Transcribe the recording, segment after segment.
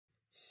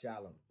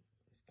Shalom.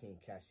 It's King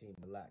Kashim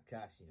Balak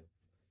Kashim.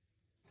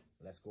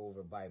 Let's go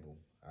over Bible,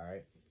 all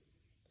right?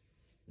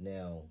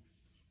 Now,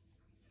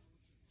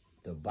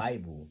 the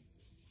Bible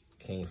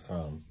came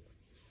from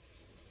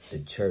the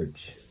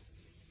church,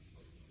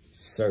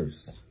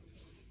 Circe,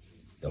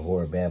 the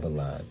whore of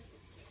Babylon,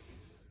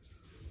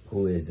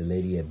 who is the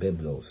lady of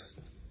Biblos,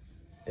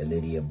 the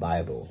lady of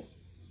Bible,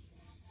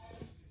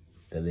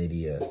 the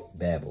lady of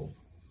Babel,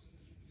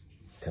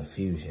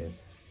 confusion.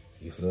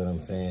 You feel what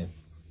I'm saying?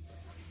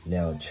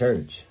 Now,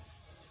 church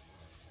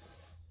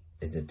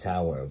is the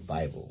Tower of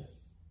Bible,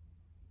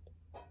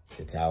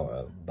 the Tower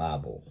of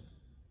Babel,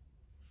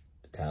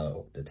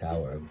 the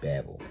Tower of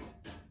Babel.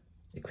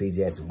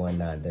 Ecclesiastes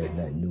 1:9, there's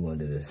nothing new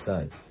under the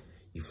sun.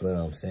 You feel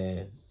what I'm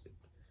saying?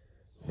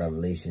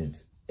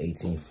 Revelations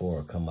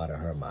 18:4, come out of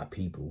her, my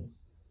people.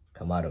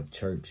 Come out of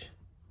church.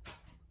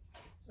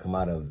 Come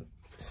out of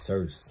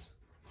Circe.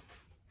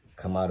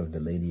 Come out of the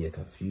lady of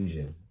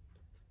confusion.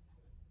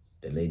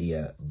 The lady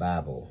of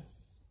Babel.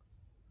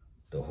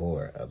 The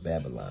whore of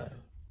Babylon.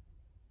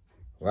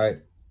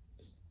 Right?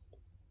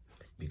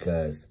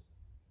 Because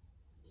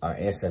our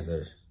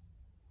ancestors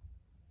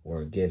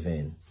were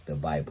given the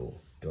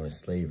Bible during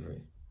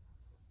slavery.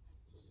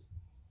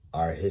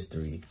 Our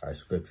history, our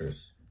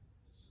scriptures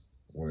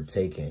were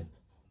taken,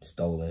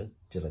 stolen,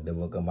 just like the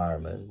Book of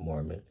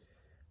Mormon,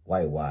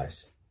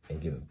 whitewashed, and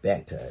given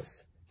back to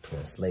us to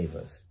enslave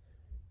us.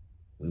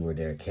 We were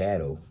their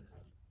cattle,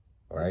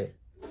 right?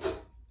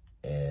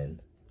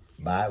 And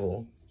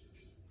Bible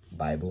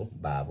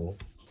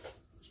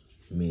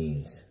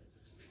means,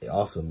 it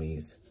also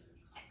means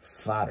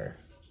fodder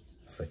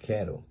for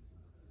cattle.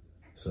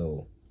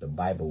 So the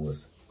Bible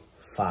was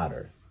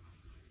fodder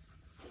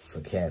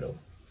for cattle,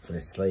 for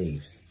the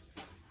slaves.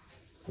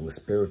 It was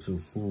spiritual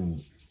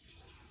food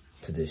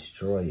to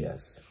destroy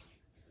us.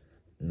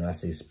 And when I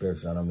say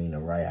spiritual, I don't mean the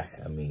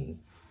Rayach. I mean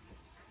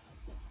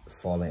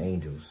fallen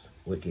angels,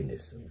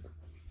 wickedness,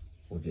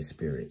 wicked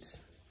spirits.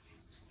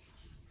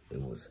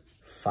 It was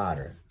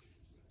fodder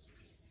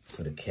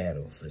for the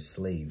cattle, for the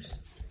slaves.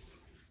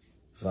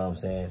 You know what I'm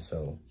saying?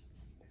 So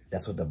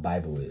that's what the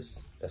Bible is.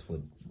 That's what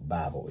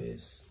Bible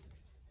is.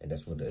 And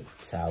that's what the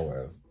Tower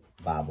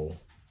of Babel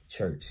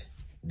Church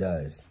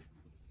does.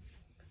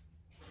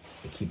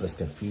 They keep us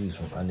confused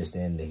from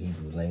understanding the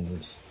Hebrew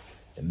language,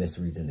 the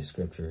mysteries in the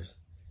scriptures,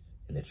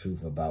 and the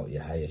truth about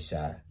Yahya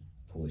Shah,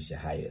 who is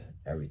Yahya,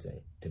 everything.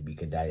 To be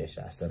Kedaya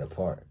Shah, set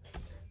apart.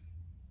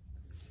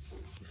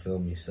 You feel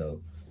me?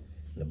 So,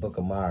 in the Book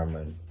of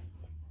Mormon,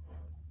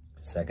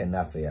 2nd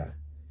Nephi,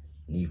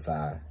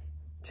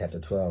 chapter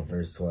 12,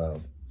 verse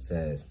 12,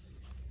 says,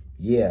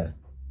 "Yeah,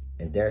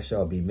 and there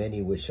shall be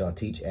many which shall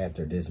teach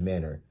after this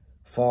manner,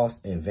 false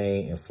and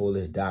vain and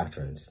foolish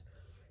doctrines,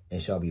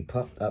 and shall be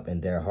puffed up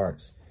in their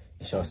hearts,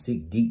 and shall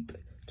seek deep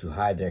to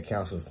hide their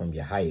counsel from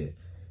Yahya,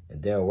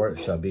 and their work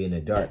shall be in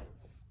the dark,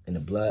 and the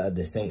blood of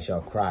the saints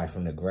shall cry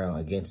from the ground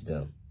against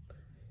them.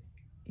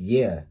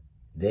 Yeah,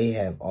 they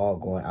have all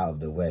gone out of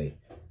the way.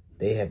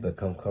 They have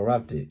become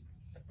corrupted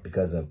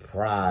because of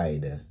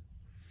pride,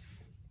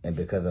 and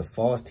because of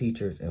false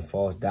teachers and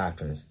false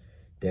doctrines.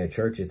 Their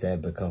churches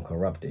have become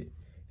corrupted,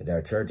 and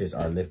their churches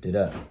are lifted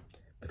up.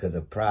 Because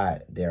of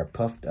pride, they are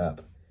puffed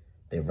up.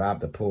 They rob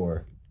the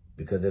poor.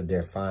 Because of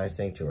their fine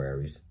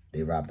sanctuaries,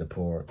 they rob the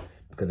poor.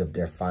 Because of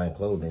their fine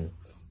clothing,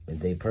 and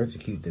they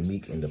persecute the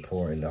meek and the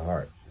poor in the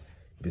heart.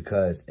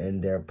 Because in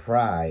their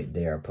pride,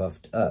 they are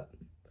puffed up.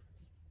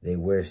 They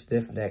wear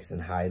stiff necks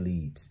and high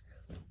leads.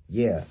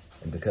 Yeah,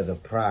 and because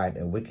of pride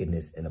and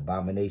wickedness and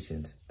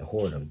abominations and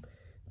whoredom,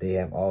 they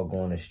have all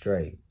gone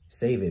astray,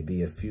 save it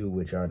be a few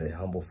which are the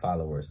humble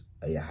followers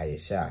of Yahya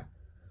Shah.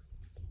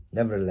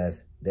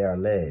 Nevertheless, they are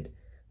led,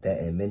 that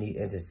in many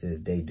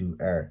instances they do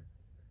err,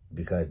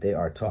 because they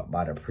are taught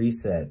by the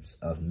precepts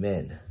of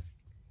men.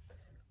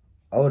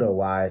 O the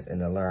wise and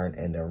the learned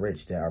and the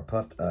rich that are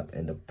puffed up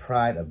in the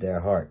pride of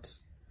their hearts,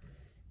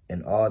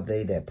 and all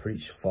they that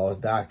preach false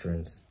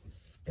doctrines,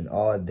 and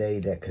all they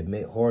that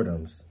commit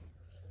whoredoms,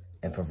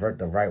 and pervert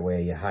the right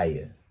way of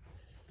Yahya.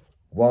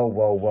 Woe,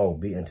 woe, woe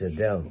be unto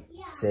them,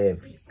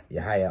 saith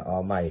Yahya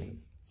Almighty,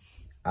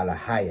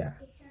 Alahaya.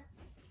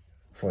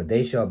 For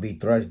they shall be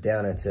thrust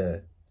down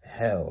into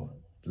hell,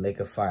 lake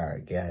of fire,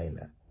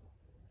 Gehenna.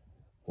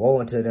 Woe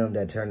unto them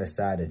that turn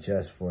aside the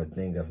just for a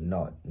thing of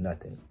naught,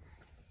 nothing,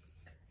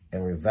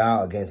 and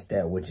revile against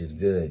that which is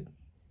good,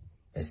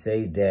 and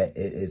say that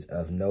it is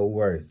of no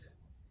worth.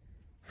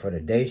 For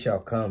the day shall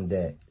come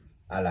that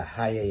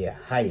Alahaya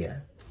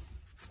Yahya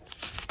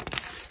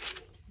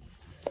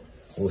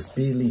will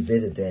speedily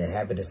visit the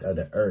inhabitants of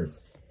the earth,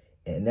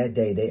 and in that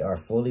day they are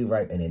fully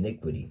ripe in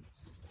iniquity.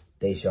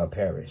 They shall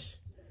perish.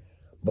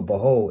 But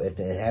behold, if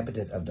the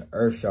inhabitants of the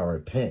earth shall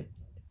repent,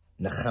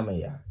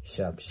 Nehemiah,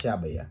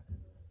 Shabaya,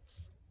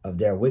 of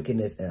their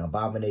wickedness and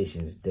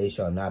abominations, they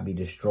shall not be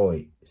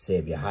destroyed,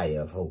 save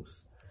Yahya of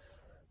hosts.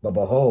 But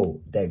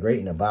behold, that great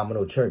and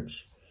abominable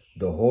church,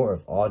 the whore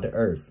of all the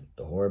earth,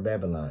 the whore of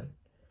Babylon,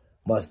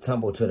 must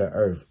tumble to the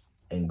earth,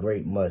 and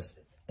great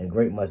must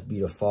be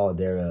the fall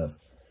thereof.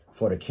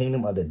 For the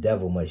kingdom of the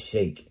devil must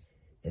shake,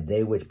 and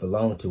they which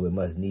belong to it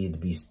must needs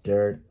be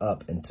stirred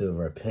up into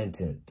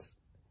repentance,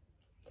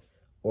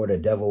 or the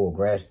devil will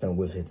grasp them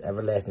with his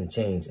everlasting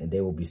chains, and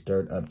they will be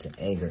stirred up to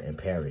anger and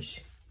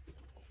perish.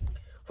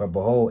 For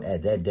behold,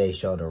 at that day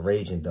shall the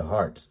rage in the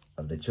hearts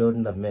of the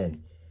children of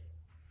men,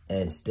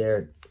 and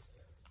stirred.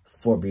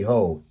 For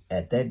behold,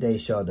 at that day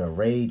shall the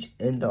rage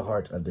in the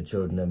hearts of the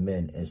children of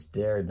men, and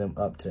stir them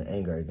up to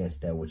anger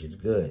against that which is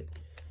good.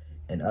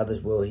 And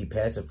others will he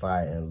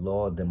pacify and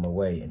lull them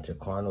away into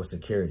carnal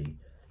security,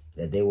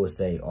 that they will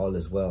say, all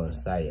is well in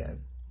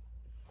Sion.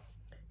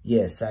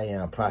 Yes,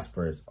 Sion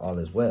prospers, all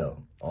is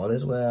well. All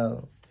is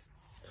well.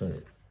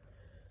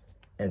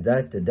 And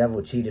thus the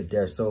devil cheateth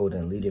their souls,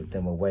 and leadeth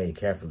them away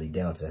carefully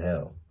down to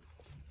hell.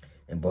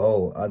 And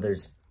behold,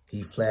 others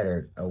he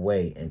flattered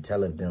away, and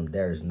telleth them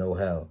there is no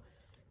hell.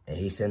 And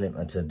he sendeth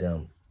unto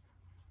them,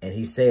 and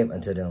he saith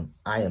unto them,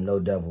 I am no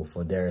devil,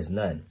 for there is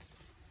none.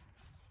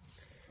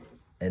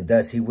 And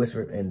thus he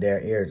whispered in their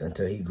ears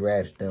until he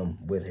grasped them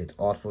with his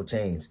awful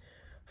chains,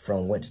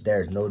 from which there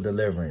is no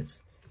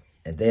deliverance.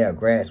 And they are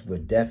grasped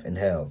with death and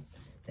hell.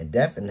 And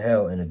death and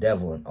hell and the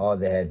devil and all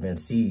that had been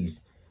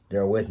seized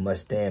therewith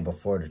must stand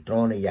before the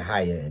throne of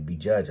Yahweh, and be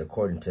judged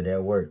according to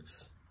their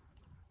works.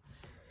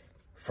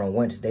 From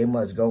whence they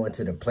must go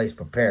into the place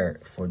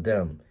prepared for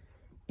them,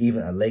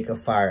 even a lake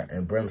of fire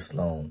and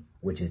brimstone,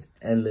 which is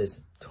endless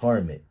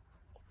torment.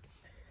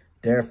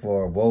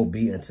 Therefore, woe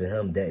be unto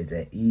him that is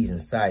at ease in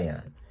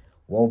Sion.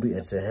 Woe be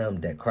unto him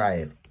that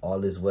crieth,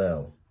 all is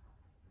well.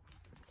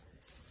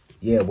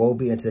 Yea, woe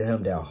be unto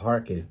him that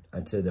hearkeneth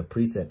unto the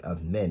precept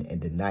of men,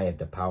 and denieth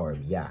the power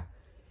of Yah,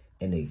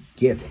 and the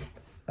gift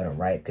of the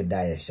right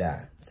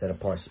Kadayashah, set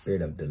apart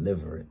spirit of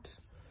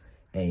deliverance.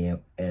 And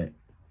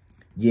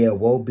yea,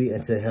 woe be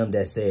unto him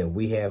that saith,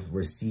 we have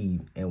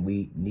received, and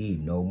we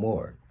need no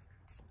more.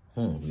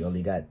 We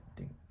only got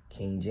the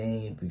King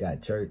James, we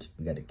got church,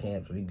 we got the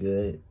camps, we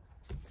good.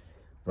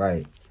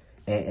 Right.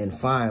 And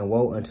fine,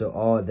 woe unto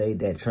all they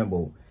that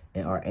tremble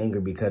and are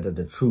angry because of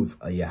the truth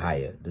of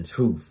Yahweh, the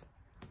truth.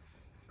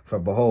 For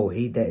behold,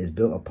 he that is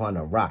built upon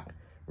a rock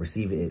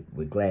receiveth it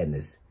with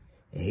gladness,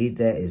 and he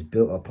that is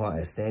built upon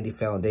a sandy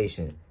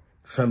foundation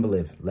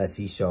trembleth lest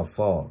he shall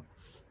fall.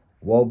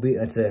 Woe be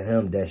unto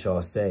him that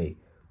shall say,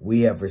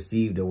 we have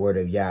received the word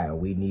of Yah, and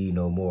we need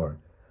no more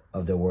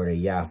of the word of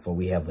Yah, for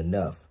we have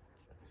enough.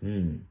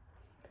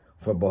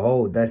 For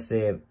behold, thus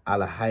saith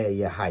Alahaya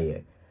Yahweh,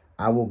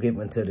 I will give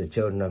unto the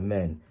children of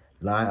men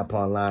line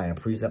upon line, and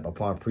precept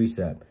upon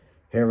precept,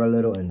 here a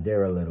little and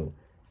there a little.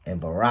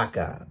 And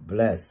Barakah,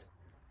 blessed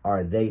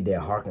are they that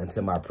hearken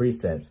to my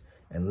precepts,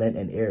 and lend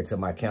an ear to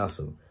my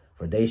counsel,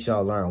 for they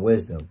shall learn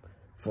wisdom.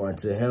 For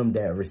unto him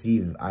that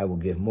receiveth I will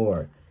give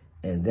more,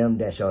 and them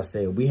that shall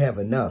say, we have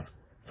enough,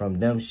 from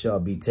them shall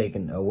be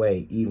taken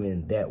away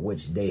even that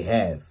which they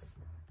have.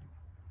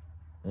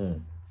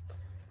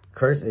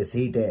 Cursed is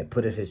he that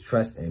putteth his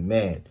trust in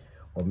man,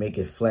 or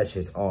maketh flesh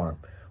his arm,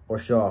 or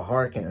shall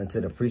hearken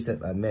unto the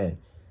precept of men,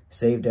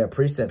 save their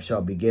precept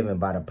shall be given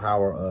by the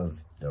power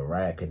of the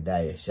Raya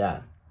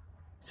Kadayashah,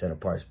 set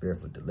apart spirit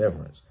for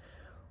deliverance.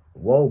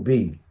 Woe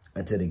be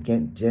unto the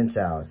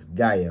Gentiles,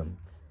 Gaiam,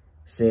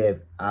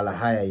 saith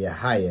Alahaya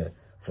Yahweh,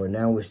 for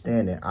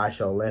notwithstanding I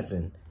shall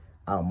lengthen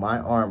out my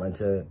arm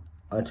unto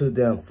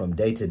them from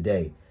day to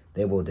day.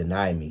 They will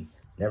deny me.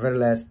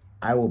 Nevertheless,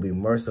 I will be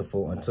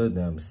merciful unto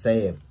them,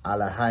 saith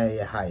Alahaya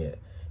Yahweh,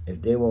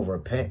 if they will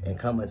repent and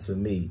come unto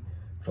me,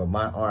 for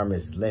my arm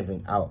is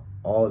lengthened out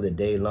all the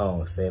day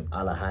long, saith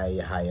Alahaya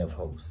Yahweh of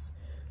hosts.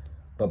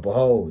 But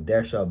behold,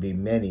 there shall be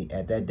many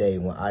at that day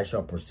when I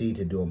shall proceed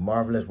to do a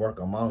marvelous work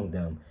among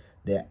them,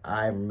 that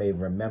I may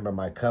remember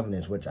my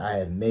covenants which I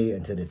have made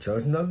unto the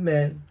children of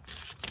men.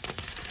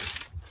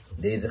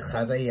 These are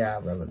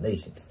Chazayah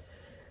revelations.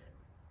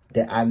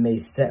 That I may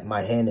set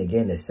my hand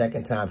again the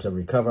second time to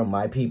recover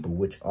my people,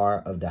 which are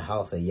of the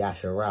house of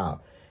Yasharal,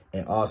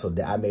 and also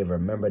that I may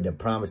remember the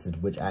promises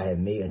which I have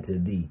made unto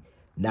thee,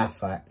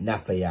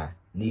 Nephi,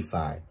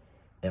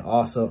 and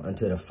also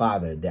unto the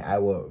Father, that I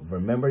will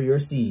remember your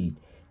seed,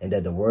 and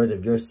that the words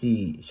of your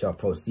seed shall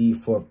proceed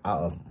forth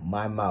out of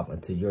my mouth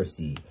unto your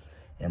seed.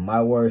 And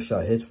my word shall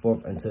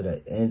henceforth unto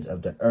the ends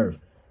of the earth,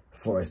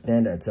 for a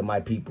standard unto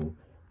my people,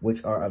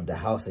 which are of the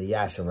house of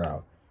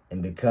Yasharal.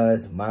 And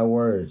because my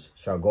words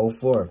shall go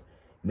forth,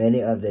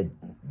 many of the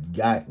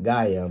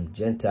Gaiam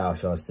Gentiles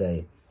shall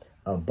say,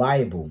 a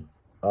Bible,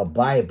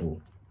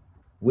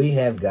 we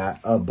have got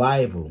a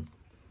Bible,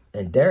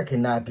 and there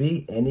cannot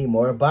be any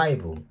more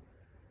Bible.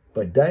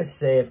 But thus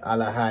saith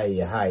Alahaya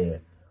Yahweh,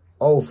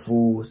 O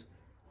fools,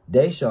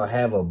 they shall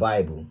have a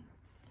Bible,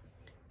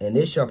 and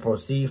it shall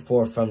proceed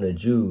forth from the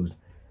Jews,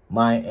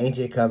 my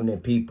ancient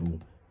covenant people.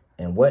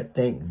 And what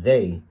think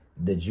they,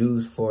 the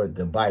Jews, for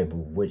the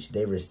Bible, which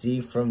they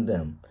receive from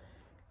them?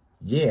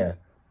 Yeah,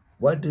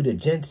 what do the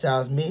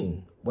Gentiles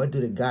mean? What do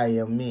the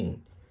Gaiam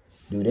mean?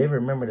 Do they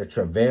remember the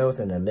travails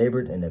and the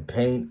labors and the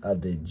pain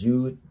of the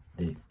Jews,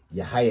 the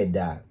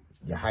Yehoiada,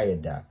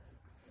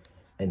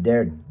 and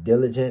their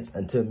diligence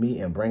unto me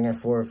in bringing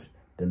forth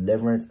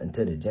deliverance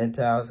unto the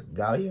Gentiles,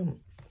 Gaiam?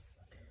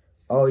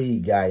 O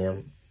ye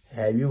Gaiam,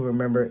 have you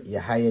remembered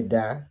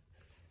Jehoiada,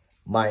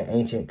 my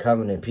ancient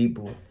covenant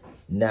people?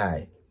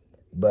 Nay,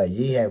 but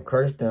ye have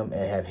cursed them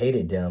and have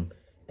hated them,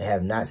 and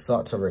have not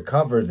sought to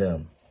recover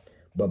them.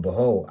 But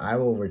behold, I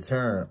will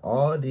return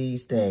all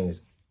these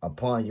things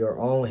upon your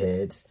own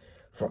heads,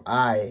 for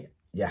I,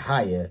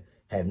 Jehoiada,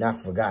 have not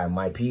forgotten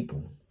my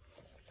people.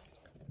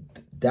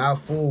 Thou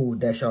fool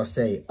that shall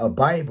say, a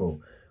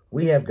Bible.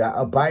 We have got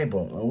a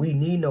Bible, and we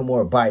need no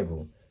more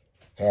Bible.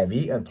 Have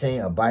ye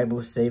obtained a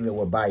Bible, save it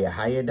were by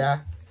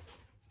Jehoiada?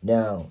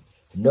 Now,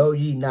 know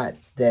ye not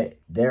that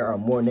there are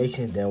more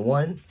nations than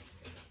one?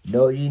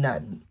 Know ye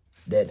not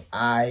that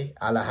I,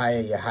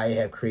 Allahia Jehoiada,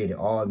 have created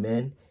all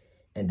men,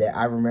 and that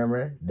I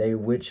remember they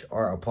which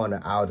are upon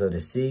the isles of the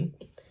sea,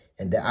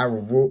 and that I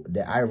rule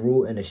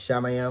in the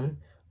Shamayim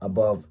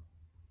above,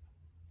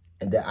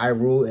 and that I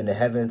rule in the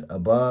heavens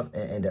above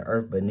and in the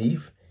earth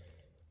beneath,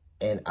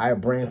 and I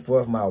bring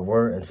forth my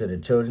word unto the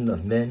children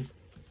of men,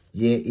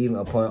 yea, even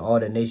upon all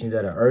the nations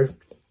of the earth.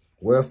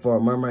 Wherefore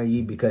murmur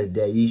ye, because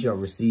that ye shall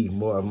receive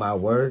more of my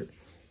word?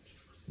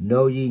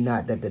 Know ye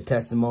not that the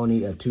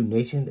testimony of two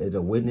nations is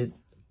a witness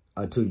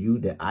unto you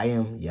that I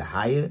am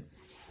Jehoiada?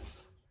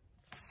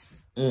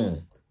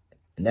 And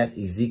that's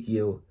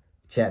Ezekiel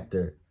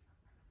chapter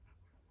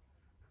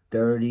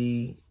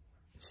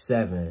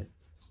 37,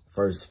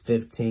 verse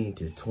 15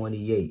 to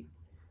 28,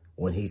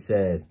 when he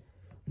says,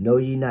 Know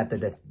ye not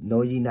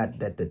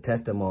that the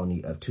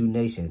testimony of two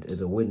nations is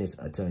a witness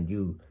unto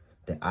you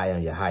that I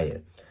am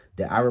Jehoiada?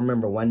 That I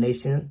remember one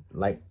nation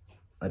like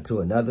unto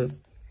another.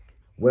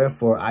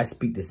 Wherefore I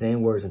speak the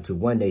same words unto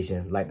one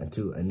nation like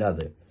unto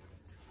another.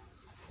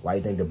 Why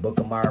you think the Book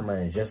of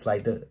Mormon is just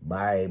like the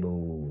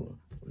Bible?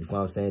 You know what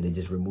I'm saying? They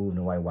just removed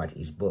and whitewash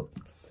each book.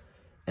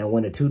 And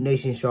when the two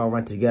nations shall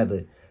run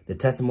together, the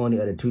testimony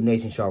of the two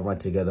nations shall run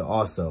together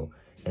also.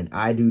 And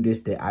I do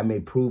this that I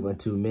may prove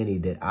unto many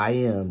that I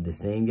am the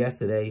same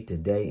yesterday,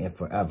 today, and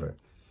forever.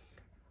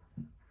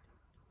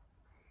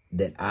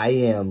 That I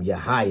am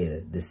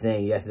Jehoiada, the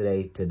same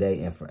yesterday,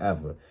 today, and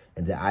forever.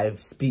 And that I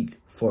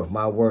speak forth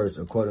my words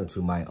according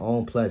to my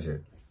own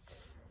pleasure.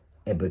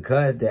 And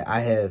because that I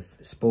have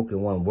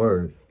spoken one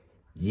word,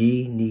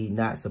 ye need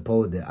not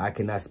suppose that I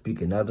cannot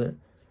speak another.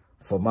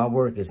 For my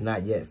work is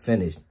not yet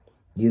finished,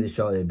 neither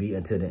shall it be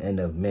until the end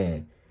of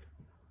man,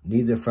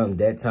 neither from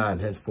that time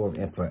henceforth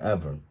and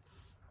forever.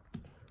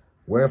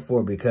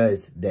 Wherefore,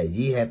 because that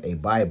ye have a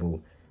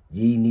Bible,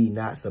 ye need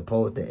not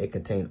suppose that it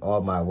contain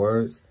all my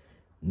words,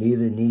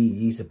 neither need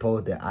ye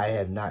suppose that I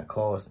have not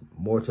caused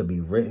more to be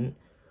written.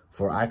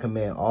 For I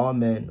command all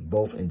men,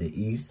 both in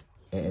the east,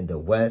 and in the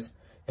west,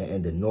 and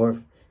in the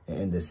north, and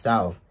in the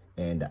south,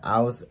 and in the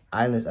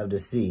islands of the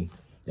sea,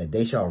 that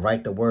they shall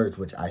write the words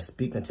which I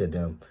speak unto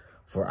them.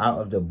 For out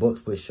of the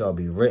books which shall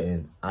be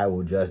written, I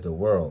will judge the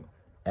world,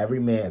 every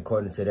man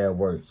according to their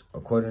works,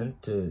 according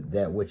to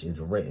that which is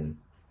written.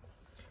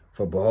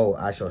 For behold,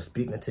 I shall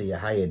speak unto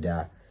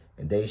Jehoiada,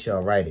 and they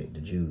shall write it,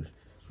 the Jews.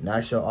 And I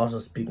shall also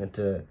speak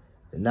unto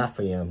the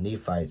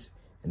Nephites,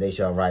 and they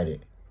shall write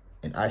it.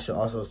 And I shall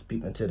also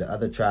speak unto the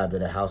other tribes of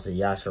the house of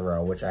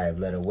Yasharal, which I have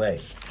led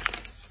away,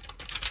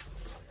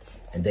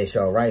 and they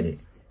shall write it.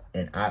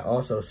 And I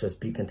also shall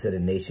speak unto the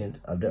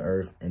nations of the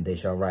earth, and they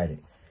shall write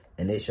it.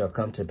 And it shall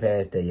come to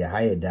pass that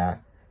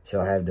Jehoiada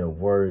shall have the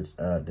words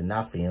of the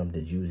Nephilim,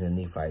 the Jews and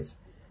Nephites,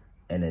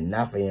 and the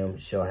Nephilim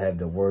shall have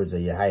the words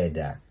of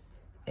Jehoiada,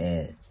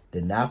 and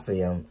the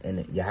Nephilim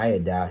and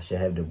Jehoiada shall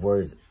have the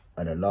words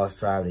of the lost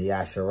tribe of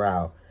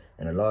Yasharal,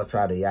 and the lost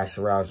tribe of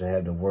Yasharal shall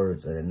have the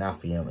words of the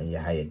Nephilim and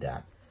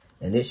Jehoiada.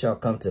 And it shall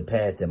come to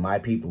pass that my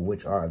people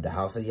which are of the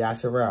house of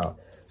Yasharal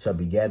shall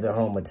be gathered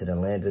home unto the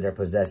lands of their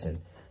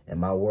possession, and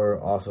my word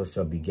also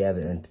shall be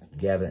gathered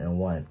in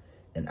one.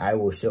 And I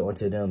will show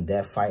unto them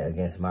that fight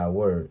against my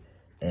word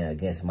and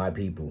against my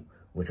people,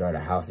 which are the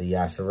house of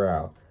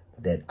Yasharal,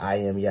 that I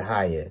am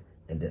Jehoiada,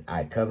 and that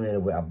I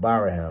covenanted with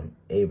Abraham,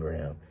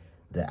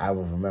 that I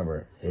will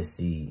remember his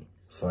seed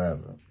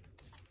forever.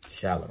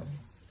 Shalom.